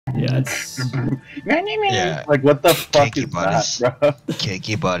Yeah, it's... Yeah. Like, what the fuck is that, bro?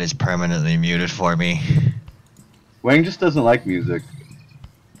 Kiki Butt is permanently muted for me. Wang just doesn't like music.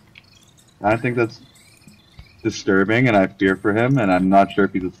 I think that's disturbing, and I fear for him, and I'm not sure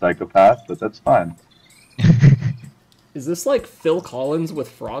if he's a psychopath, but that's fine. Is this like Phil Collins with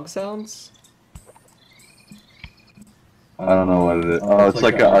frog sounds? I don't know what it is. Oh, it's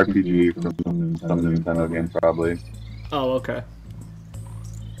like an RPG from some Nintendo game, probably. Oh, okay.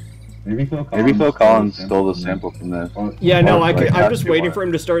 Maybe Phil Collins stole the sample from this. Yeah, no, I'm just waiting for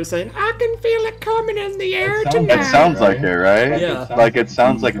him to start saying, I can feel it coming in the air tonight. It sounds like it, right? Yeah. Like, it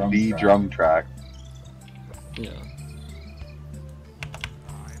sounds like the drum track. Yeah.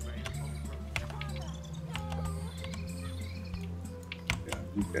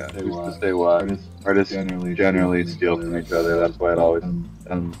 Yeah, who's to say what? Artists generally steal from each other, that's why it always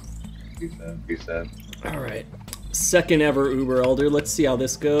be said. Alright. Second ever Uber Elder, let's see how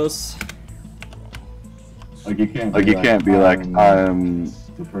this goes. Like, you can't be like, I'm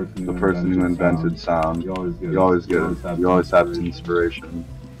the person who invented sound. You always have inspiration.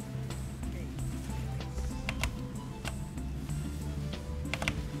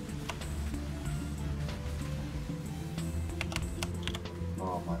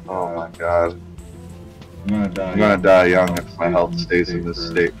 Oh my god. I'm gonna die young if my health stays in this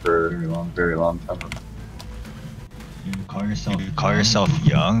state for a very long time. You call yourself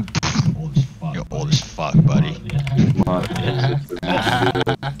young? You're old as fuck, buddy.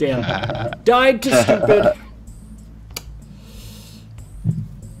 Damn. Died to stupid.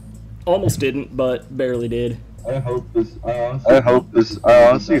 Almost didn't, but barely did. I honestly hope this is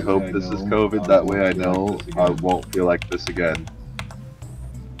COVID, that way I know I won't feel like this again.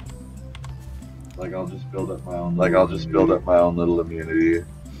 Like, I'll just build up my own little immunity.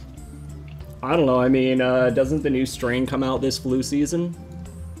 I don't know, I mean, doesn't the new strain come out this flu season?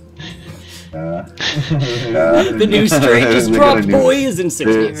 Yeah. The new strain just dropped, boys, in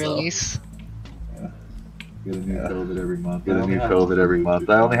 6 months. Release. Get a new COVID every month.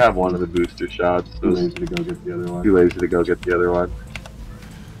 I only have one of the booster shots. Too lazy to go get the other one.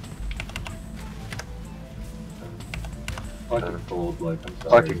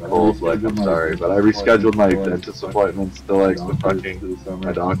 Fucking cold, like, I'm sorry, but I rescheduled my dentist appointments to, like,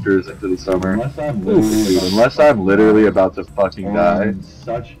 my doctors into the summer. Unless I'm literally about to fucking die,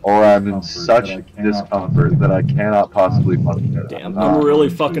 or I'm in such discomfort that I cannot possibly fucking die. Damn, I'm really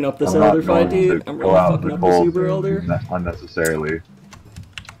fucking up this Elder fight, dude. I'm really fucking up this Uber Elder. Unnecessarily.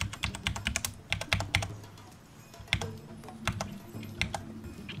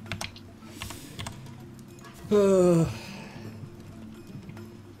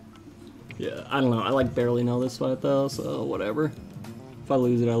 Yeah, I don't know. I like barely know this fight though, so whatever. If I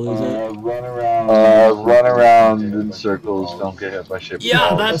lose it, I lose it. Run around in circles. Don't get hit by ship.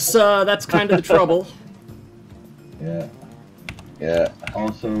 Yeah, that's kind of the trouble. Yeah.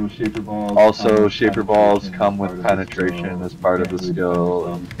 Also, shaper balls come with penetration as part of the skill,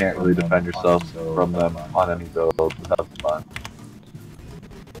 and you can't really defend yourself from them on any build without the fun.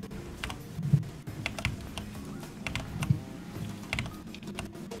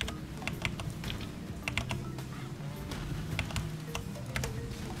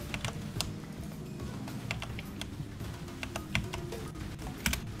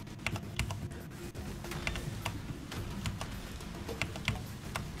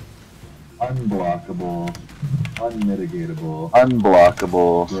 Unblockable,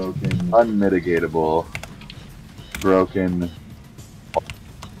 unmitigatable, broken.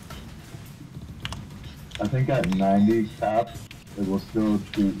 I think at 90 cap, it will still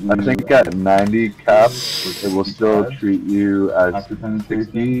treat you. As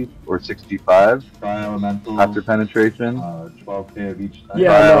 60 or 65 after penetration. 12k of each type.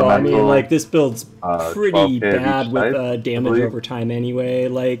 Yeah, no, I mean, like, this build's pretty bad with damage over time anyway,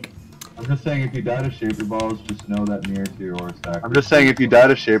 like... I'm just saying, if you die to Shaper Balls, just know that near tier ore stackers.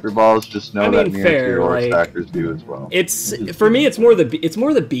 Stackers do as well. It's for me, it's more the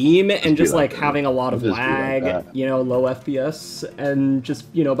beam and just like having a lot of lag, you know, low FPS, and just,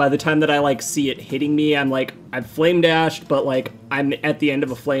 you know, by the time that I like see it hitting me, I'm like, I've flame dashed, but like I'm at the end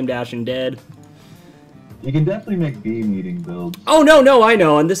of a flame dash and dead. You can definitely make beam eating builds. Oh no, I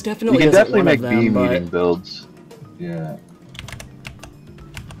know, and this definitely isn't one of them, beam but... eating builds. Yeah.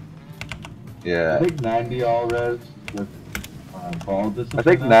 Yeah. I think 90 all res with ball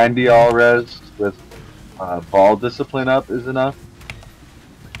discipline up is enough.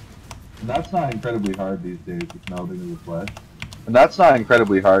 And that's not incredibly hard these days with melding of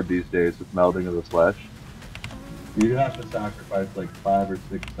the flesh. You'd have to sacrifice like 5 or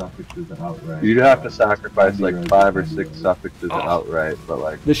 6 suffixes outright. You'd have to sacrifice like 5 or 6 suffixes. suffixes outright, but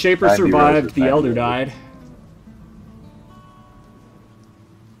like The Shaper 90 survived, roses, the 90 Elder roses. died.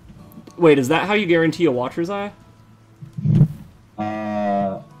 Wait, is that how you guarantee a Watcher's Eye?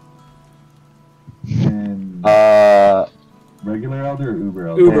 And regular Elder or Uber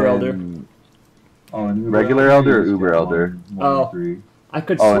Elder? Uber Elder. Oh, and Uber Regular Elder or you just Uber get Elder? one Oh. and 3. I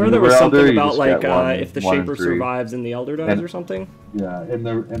could Oh, swear in there was Uber something Elder, you about just like get one- if the 1 and Shaper 3. survives and the Elder dies And- or something. Yeah, in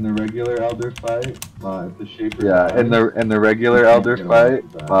the regular Elder fight, if the Shaper Yeah, dies, in the regular you can't Elder get a fight,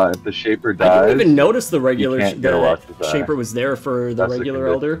 Watcher's Eye. if the Shaper I dies, didn't even notice the regular can't get a the Watcher's Eye. Shaper was there for the That's the regular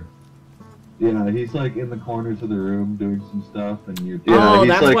condition. Elder. Yeah, he's like in the corners of the room doing some stuff, and you're Yeah, Oh, he's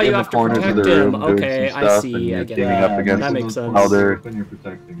that's like why you in the have to corners of protect the room him. doing Okay, some I stuff, see, and you're I get teaming it. up against That when makes those sense. portals are Elder. open, you're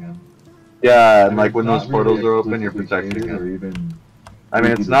protecting him. Yeah, and And like it's when those not portals really are open, you're explicitly protecting stated or him. even I mean,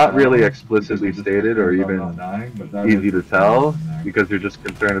 easy it's to not tell, really because explicitly it's stated or about even not dying, but that easy is to what's going tell on in there. because you're just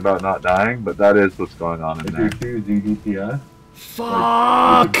concerned about not dying, but that is what's going on in If you're there. 2 ZDPS,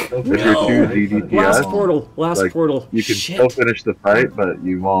 Fuck! If you're No! 2 ZDPS, Last portal. Last like, portal. you can Shit. still finish the fight, but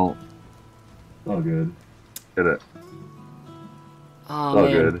you won't it's all good. get it. Oh all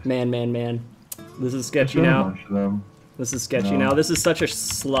man, good. man. This is sketchy Just run a now. bunch of them. This is sketchy No. now. This is such a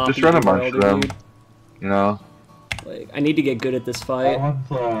sloppy. Just run a bunch of Elder, them. dude. You know? Like, I need to get good at this That fight. one's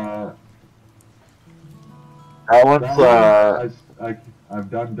That one's, I've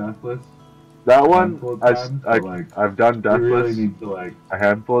done Deathless. that one, handful of I, times, I, but, like, I've done You really Deathless need to like a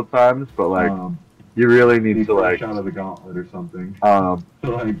handful of times, but like, be you really need to fresh like, out of the gauntlet or something. be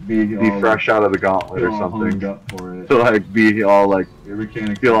To like be fresh out of the gauntlet or all honed something. up for it. To like be all like, Your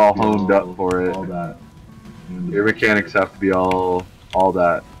mechanics feel have all to be honed up for it. All that. And your mechanics have to be all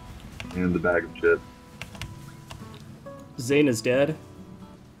that in the bag of chips. Zane is dead.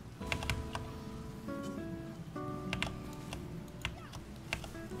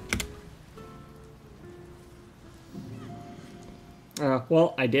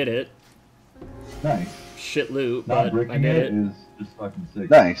 Well, I did it. Nice. Shit loot, Not but I bricking did it it. is just fucking sick.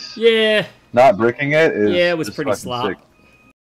 Nice. Yeah, Not bricking it is yeah, it was just pretty fucking slop. sick.